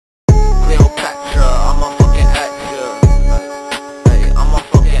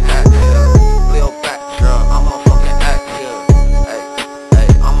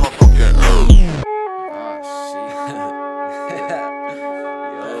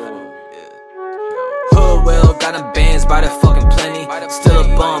got them bands by the fucking plenty. Still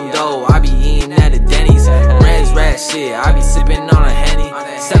a bum though, I be eating at a Denny's. Reds, rat shit, I be sipping on a Henny.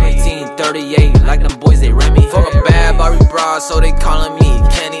 1738, like them boys they Remy. Fuck a bad Barbie bra, so they calling me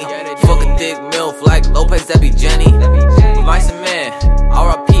Kenny. Fuck a thick MILF like Lopez, that be Jenny. Vice and man,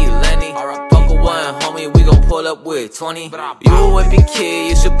 R.I.P. Lenny. Fuck a one, homie, we gon' pull up with 20. You a wimpy kid,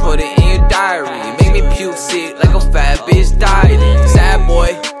 you should put it in your diary. Make me puke sick like a fat bitch died. Sad boy,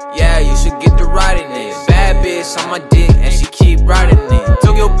 yeah, you should get to riding it. Bad bitch on my dick and she keep riding it.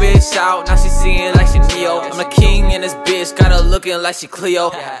 Took your bitch out, now she seeing like she Neo. I'm the king in this bitch, got her looking like she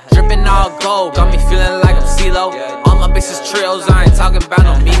Cleo. Dripping all gold, got me feeling like I'm CeeLo. All my bitches trails, I ain't talking about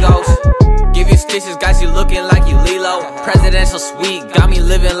no Migos. Give you stitches, got you looking like you Lilo. Presidential suite, got me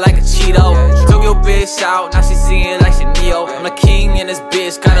living like a Cheeto. Took your bitch out, now she seeing like she Neo. I'm the king in this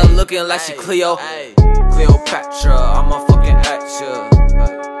bitch, got her looking like she Cleo. Cleopatra, I'm a fucking at ya.